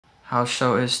House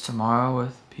show is tomorrow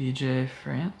with PJ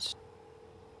Frantz.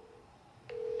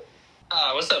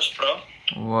 What's up, bro?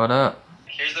 What up?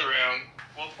 Here's the room.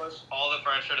 We'll push all the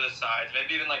furniture to the sides.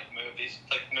 Maybe even like move the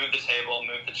table,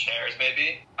 move the chairs.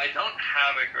 Maybe. I don't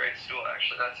have a great stool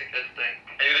actually. That's a good thing.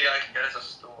 Maybe the guy can get us a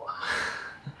stool.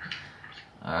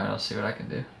 Alright, I'll see what I can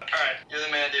do. Alright, you're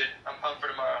the man, dude. I'm pumped for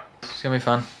tomorrow. It's gonna be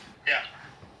fun. Yeah.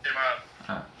 See you tomorrow.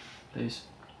 Alright, peace.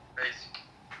 Peace.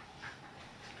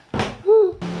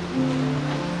 Woo.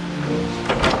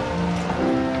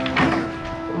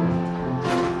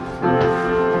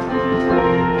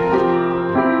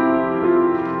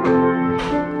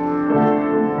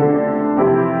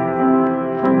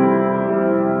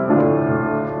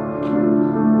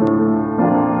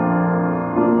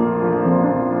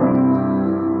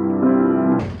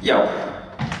 Yo.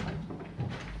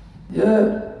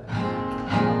 Yeah.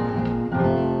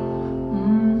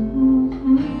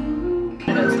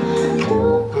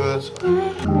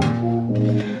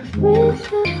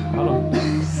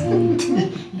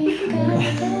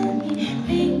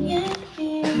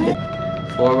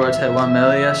 Floorboards hit 1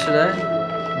 mil yesterday,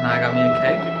 and I got me a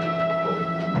cake.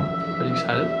 Pretty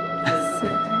excited.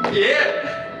 Yeah!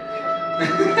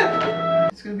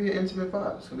 It's gonna be an intimate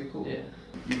vibe. It's gonna be cool. Yeah.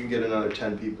 You can get another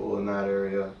 10 people in that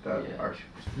area that are.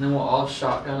 And then we'll all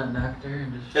shotgun a nectar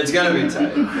and just. It's gonna be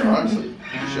tight. Honestly,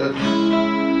 you should.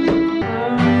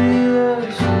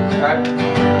 Alright.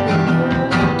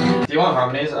 Do you want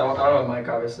harmonies? I don't have a mic,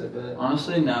 obviously, but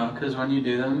honestly, no, because when you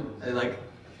do them,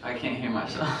 I can't hear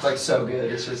myself. It's like so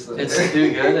good. It's just. It's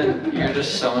too good, and you're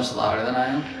just so much louder than I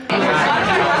am.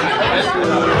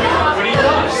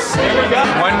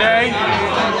 One day,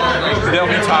 they'll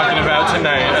be talking about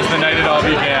tonight as the night it all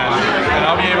began, and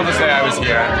I'll be able to say I was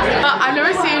here. I've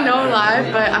never seen Noah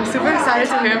live, but I'm super excited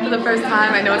to hear him for the first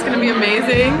time. I know it's going to be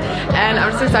amazing, and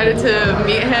I'm just excited to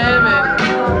meet him and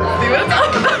see what it's all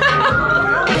about.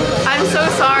 I'm so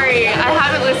sorry, I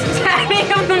haven't listened to any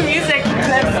of the music. I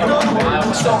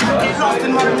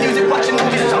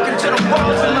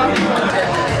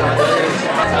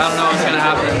don't know what's gonna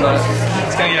happen, but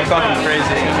It's gonna get fucking crazy.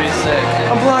 it's gonna be sick.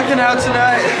 I'm blocking out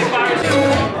tonight.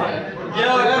 Yo,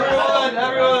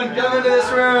 everyone, come into this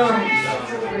room.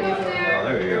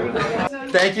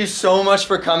 Thank you so much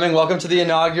for coming. Welcome to the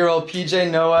inaugural PJ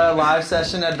Noah live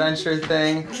session adventure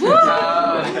thing.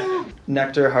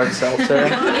 Nectar Hard Seltzer.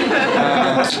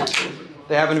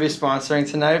 They happen to be sponsoring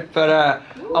tonight, but I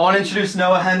want to introduce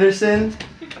Noah Henderson.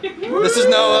 This is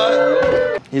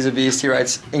Noah. He's a beast. He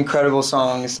writes incredible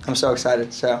songs. I'm so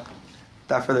excited. So,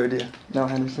 without further ado, Noah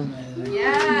Henderson.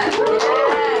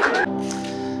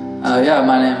 Yeah,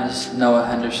 my name is Noah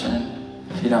Henderson,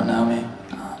 if you don't know me.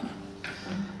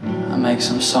 I make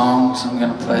some songs, I'm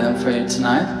gonna play them for you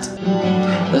tonight.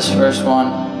 This first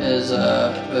one is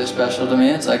really special to me.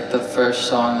 It's like the first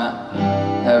song that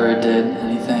ever did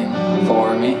anything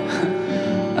for me.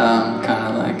 Kind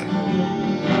of like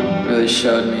really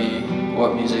showed me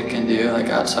what music can do, like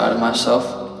outside of myself.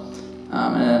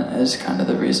 And it is kind of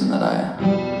the reason that I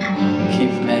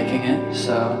keep making it,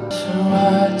 so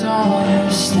why don't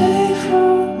you stay for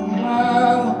a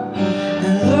while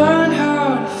and learn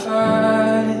how to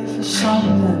fight for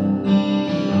something?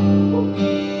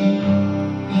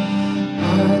 I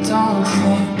don't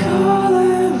think I'll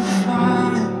ever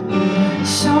find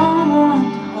someone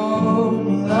to hold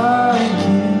me like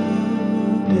you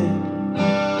did.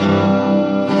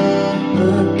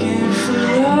 Looking for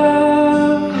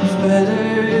love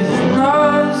better than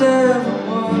ours ever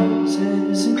was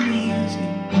isn't easy.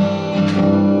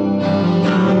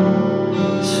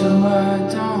 So why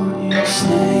don't you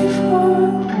stay for a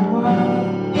while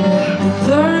and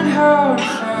learn how to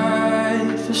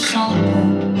fight for something?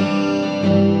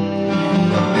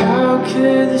 How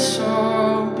could this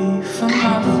all be for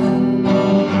nothing?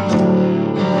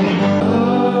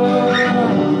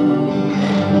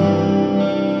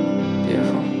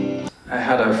 Beautiful. I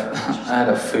had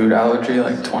a food allergy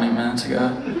like 20 minutes ago,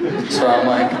 so I'm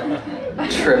like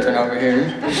tripping over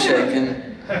here, shaking.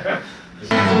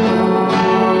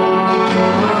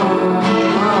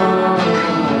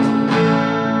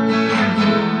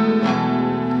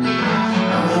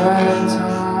 I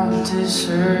don't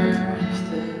deserve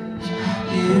this.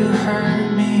 You hurt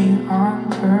me on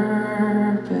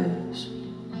purpose.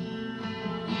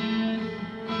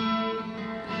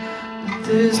 But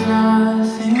there's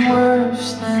nothing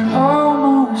worse than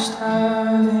almost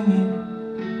having you.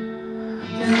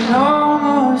 Than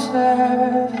almost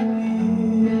having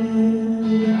you.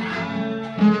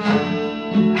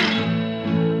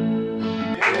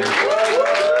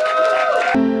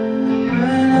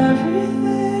 When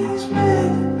everything's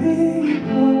meant to be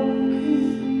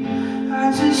broken, I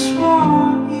just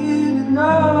want you to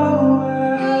know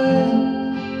it.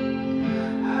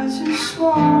 I just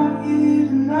want you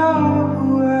to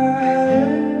know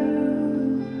it.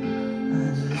 I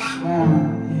just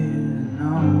want you to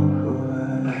know who I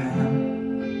am.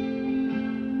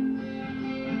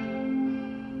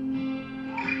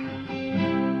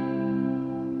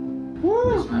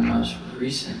 It's my most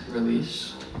recent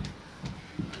release.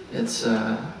 It's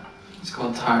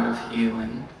called Tired of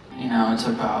Healing. You know, it's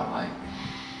about like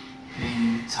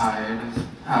being tired of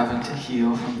having to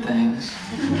heal from things.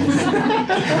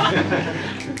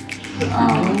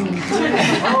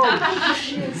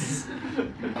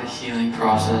 The healing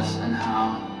process and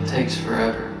how it takes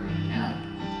forever, you know,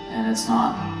 and it's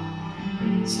not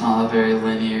a very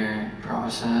linear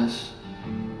process.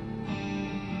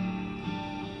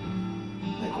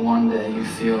 Like one day you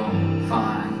feel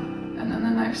fine, and then the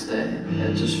next day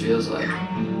it just feels like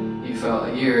you felt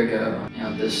a year ago. You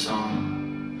know, this song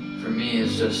for me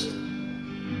is just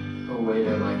a way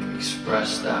to like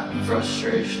express that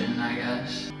frustration, I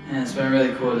guess. And it's been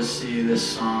really cool to see this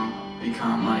song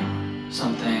become like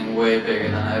something way bigger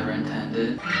than I ever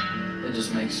intended. It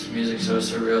just makes music so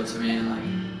surreal to me, and like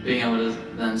being able to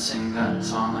then sing that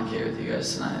song like here with you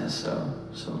guys tonight is so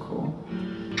cool.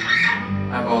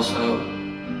 I've also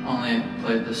only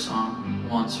played this song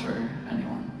once for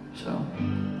anyone, so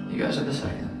you guys are the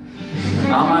second.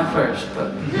 Not my first,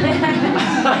 but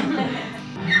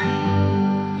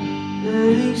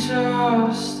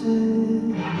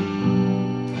exhausted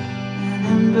and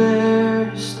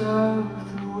embarrassed of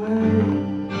the way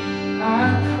I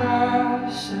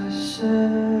process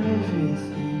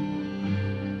everything.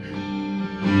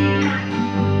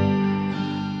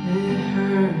 It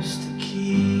hurts to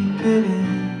keep it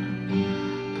in,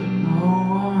 but no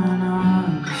one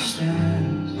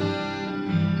understands.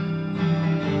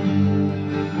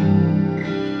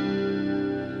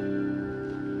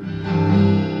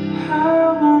 I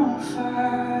won't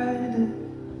fight it.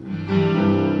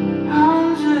 I'm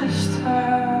just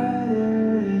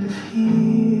tired of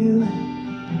healing.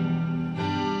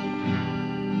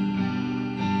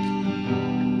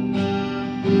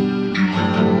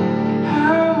 I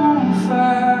won't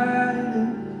fight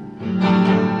it.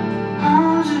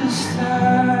 I'm just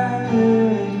tired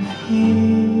of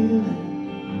healing.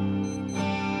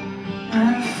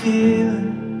 I'm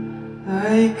feeling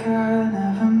like I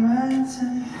never meant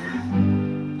anything.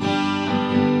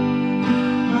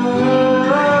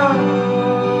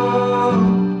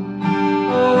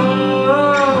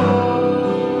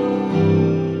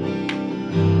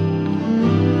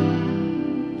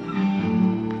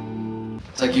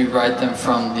 It's like you write them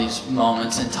from these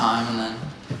moments in time, and then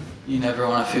you never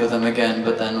want to feel them again,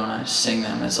 but then when I sing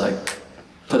them, it's like,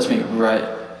 puts me right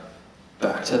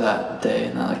back to that day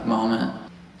and that like moment.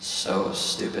 So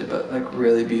stupid, but like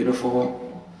really beautiful.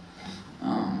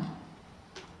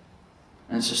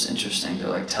 And it's just interesting to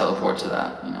like teleport to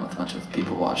that, you know, with a bunch of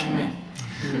people watching me.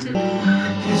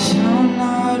 'Cause I'm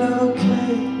not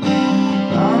okay,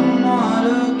 I'm not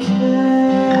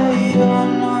okay,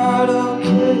 I'm not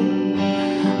okay,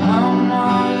 I'm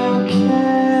not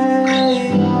okay,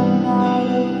 I'm not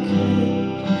okay,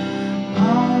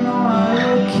 I'm not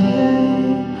okay,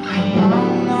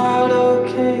 I'm not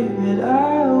okay, but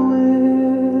I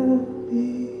will be.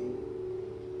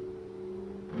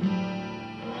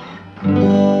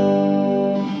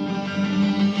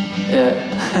 Yeah.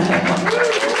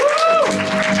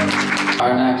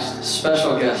 Our next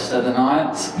special guest of the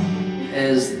night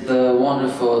is the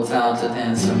wonderful, talented,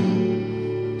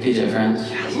 handsome PJ Frantz.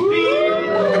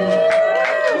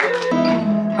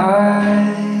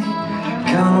 I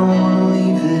kinda wanna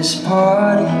leave this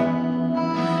party,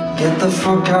 get the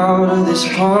fuck out of this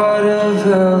part of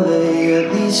LA,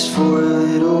 at least for a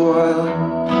little while.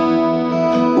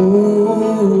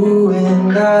 Ooh,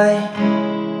 and I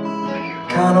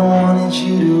kinda wanted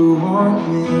you to want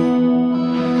me,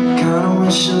 kinda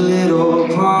wish a little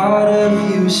part of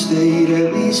you stayed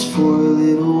at least for a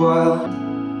little while.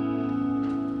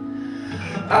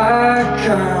 I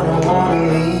kinda wanna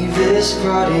leave this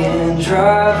party and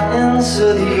drive into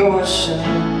the ocean,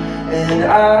 and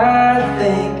I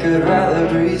think I'd rather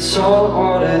breathe salt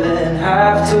water than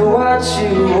have to watch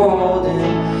you holding.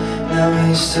 Now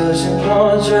he's touching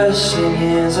your dress, shaking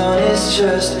hands on his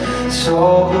chest. It's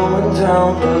all going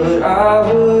down, but I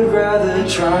would rather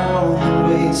drown than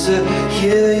wait to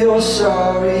hear you're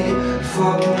sorry.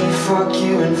 Fuck me, fuck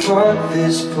you, and fuck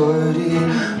this party.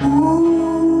 Ooh.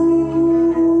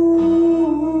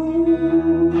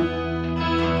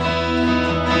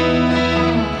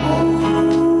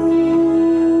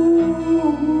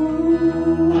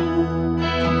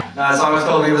 That song was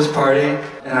called Leave This Party,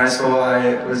 in high school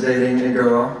I was dating a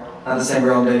girl, not the same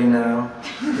girl I'm dating now.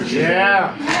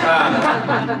 Yeah!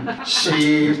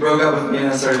 She broke up with me and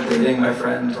I started dating my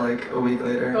friend like a week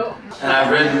later. And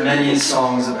I've written many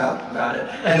songs about it.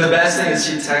 And the best thing is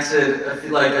she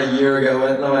texted like a year ago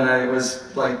when I was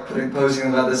like posting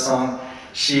about this song.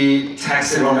 She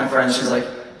texted one of my friends, she's like,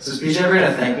 "So is PJ ever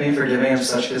gonna thank me for giving him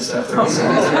such good stuff to listen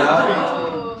to?"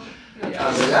 I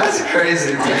was like, that's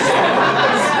crazy.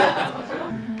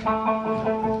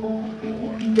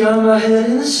 Got my head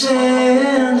in the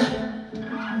sand.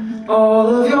 All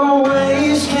of your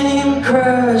waves came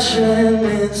crashing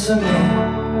into me.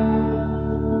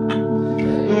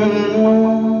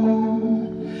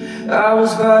 I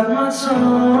was biting my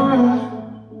tongue.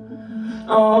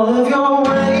 All of your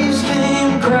waves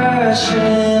came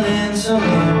crashing into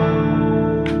me.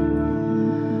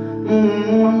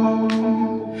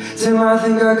 Damn, I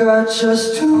think I got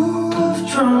just too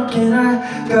drunk, and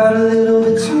I got a little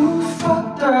bit too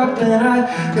fucked up, and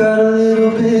I got a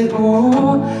little bit,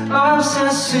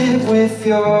 obsessive with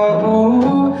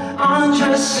your,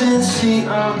 undressing. See,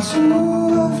 I'm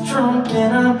too drunk,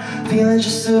 and I'm feeling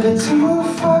just a bit too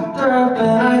fucked up,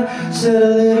 and I said a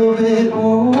little bit,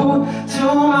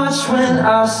 too much when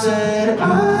I said I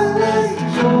like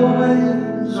your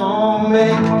ways on me.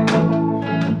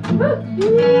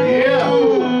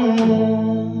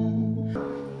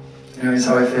 Anyways,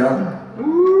 how I feel?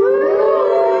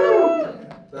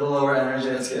 A little lower energy,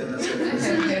 that's good, that's good.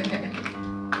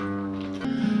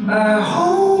 I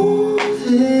hold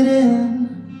it in,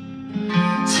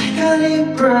 take a deep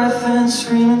breath and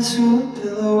scream into a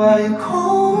pillow while you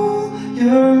call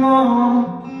your mom.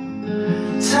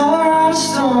 Tell her I'm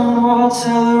stoned, or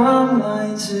tell her I'm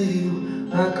lying to you,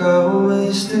 like I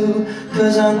always do.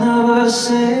 Cause I never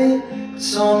say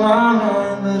it's on my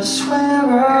mind, but I swear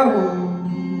I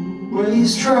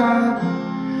always try.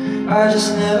 I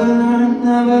just never learned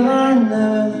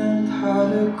how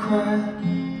to cry.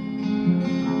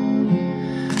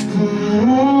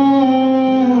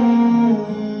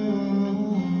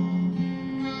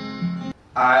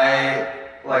 I,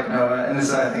 like Noah, and this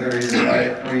is I think the reason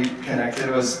why we connected,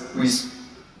 was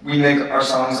we make our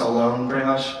songs alone pretty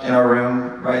much in our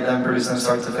room, write them, produce them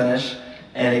start to finish,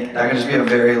 and that can just be a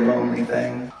very lonely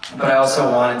thing. But I also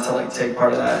wanted to like take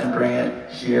part of that and bring it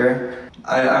here.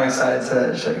 I'm excited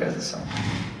to show you guys this song.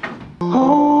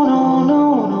 Oh no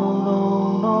no no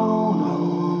no no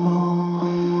no.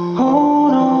 Oh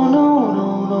no no no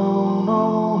no no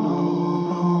no.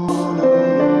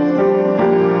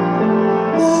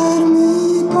 Let me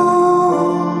go.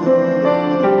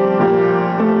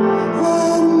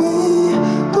 Let me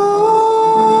go.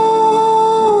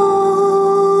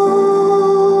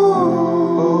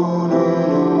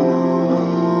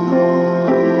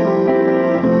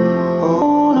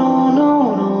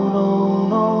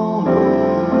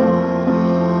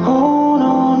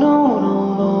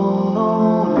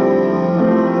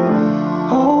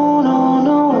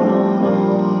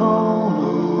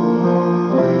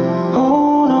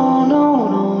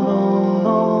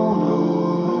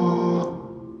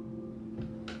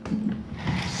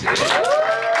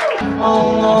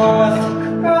 Oh no, I think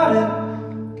about it.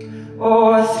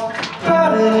 Oh, I think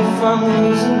about it. If I'm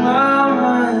losing my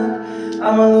mind,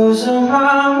 I'm losing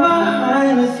my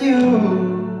mind with you.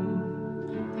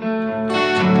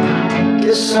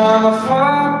 Guess I'm a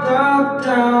fucked up,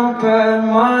 down bad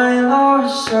mind,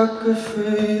 lost sucker for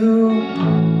you.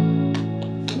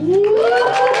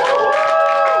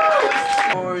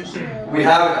 We do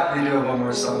have one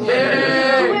more song.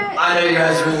 Yeah. I know you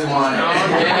guys really want it.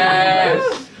 Yes.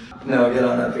 No, get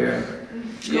on up here.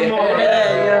 Yeah.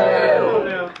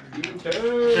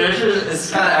 It's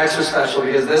kind of extra special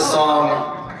because this song,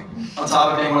 on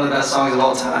top of being one of the best songs of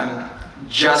all time,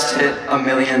 just hit 1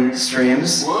 million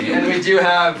streams. And we do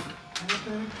have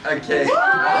a cake.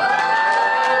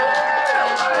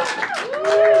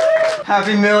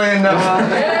 Happy million, Noah.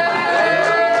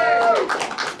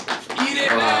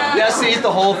 He has to eat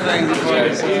the whole thing before.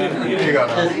 Here you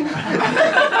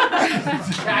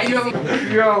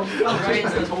go.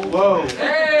 Whoa.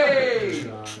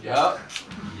 Hey! Yup.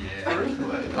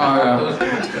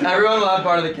 Everyone will have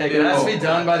part of the cake. It has to be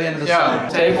done by the end of the song.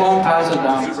 Take one, pass it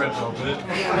down.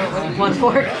 One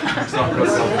fork.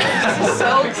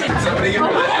 Somebody give me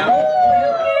that.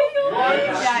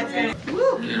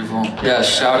 Beautiful. Yeah,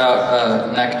 shout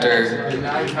out Nectar.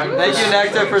 Thank you,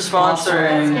 Nectar, for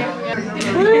sponsoring.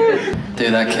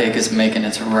 Dude, that cake is making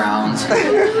its rounds.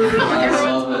 I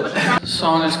love it. The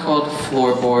song is called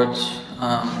Floorboards.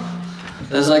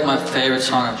 This is like my favorite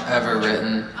song I've ever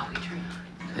written.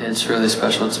 It's really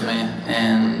special to me,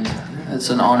 and it's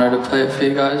an honor to play it for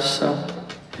you guys, so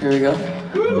Here we go.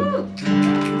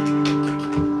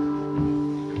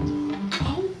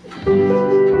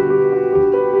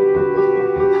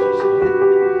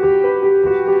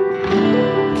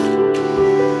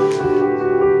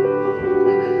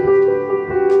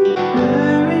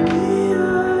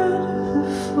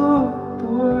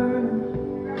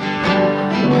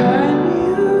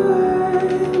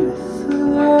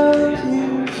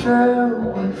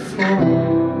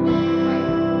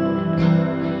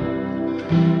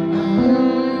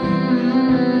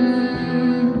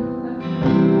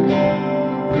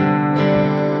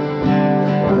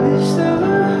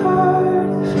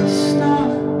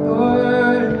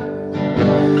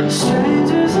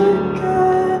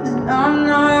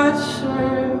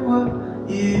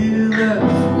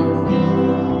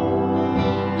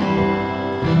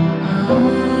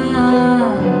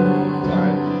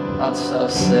 That's so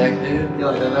sick, dude. You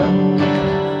like that though?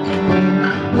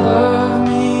 Love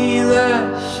me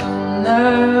less, I'll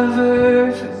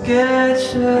never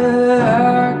forget you.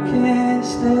 I can't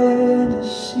stand to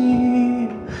see you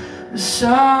with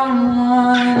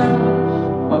someone else.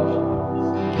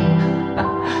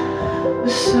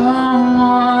 With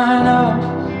someone else.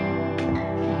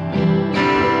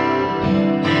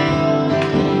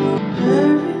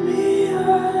 Bury me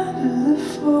under the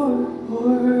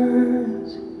floorboards.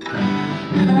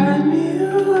 Hide me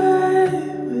away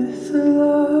with the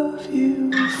love you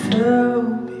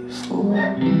felt before.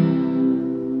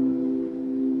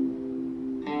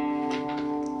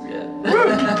 Yeah.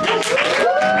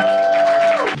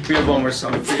 We have one more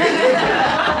song.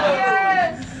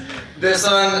 This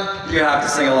one you have to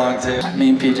sing along to. Me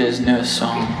and PJ's newest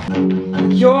song.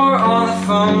 You're on the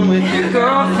phone with your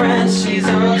girlfriend. She's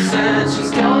upset.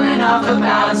 She's going off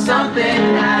about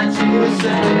something that you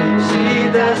said.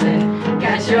 She doesn't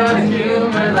get your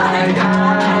humor like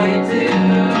I do.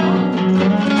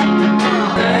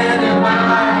 And in my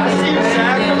eyes,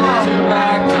 you're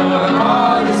back door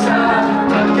all the time.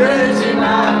 But could you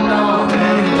not know,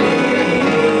 baby?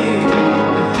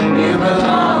 You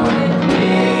belong with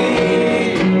me.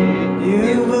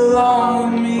 You belong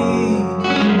with me.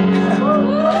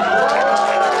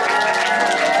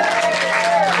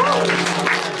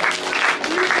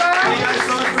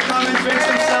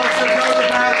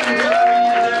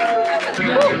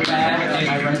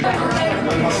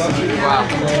 Wow.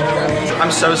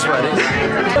 I'm so sweaty.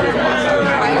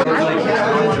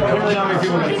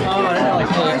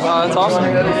 Oh, that's awesome.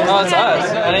 Oh, it's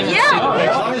us. I didn't even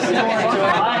see the picture.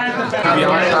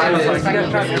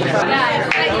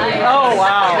 Oh,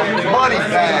 wow. Money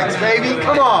bags, baby.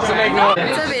 Come on. It's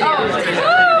a video.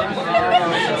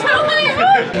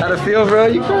 How'd it feel, bro?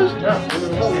 You crushed it.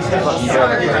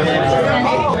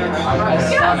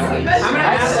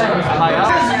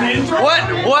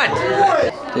 What?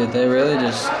 Dude, they really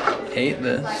just ate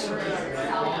this.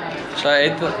 Should I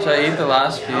eat the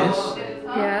last piece?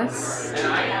 Yes.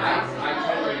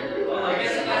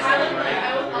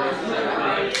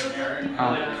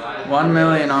 Oh, 1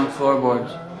 million on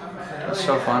floorboards. That's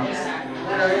so fun.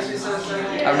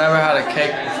 I've never had a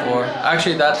cake before.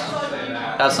 Actually,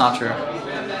 that's not true.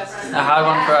 I had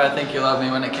one for I Think You Love Me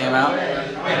when it came out.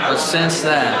 But since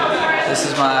then, this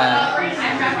is my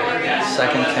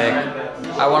second cake.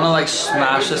 I want to like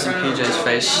smash this in PJ's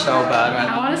face so bad right I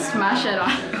now. want to smash it on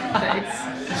his face.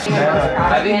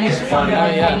 I think he's funny. Oh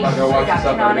yeah. I feel like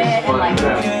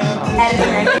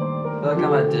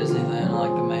I'm at Disneyland on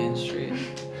like the main street.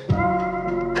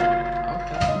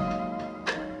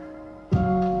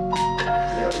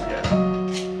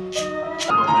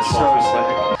 So sick.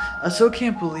 I still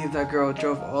can't believe that girl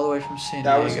drove all the way from San Diego.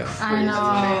 That was crazy. I know.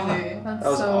 That's That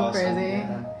was so awesome. crazy.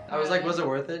 Yeah. I was like, was it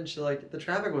worth it? And she's like, the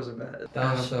traffic wasn't bad.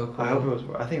 That was so cool. I hope it was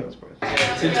worth it. I think it was worth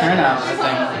it. Good turnout, I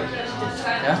think.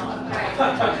 Yeah?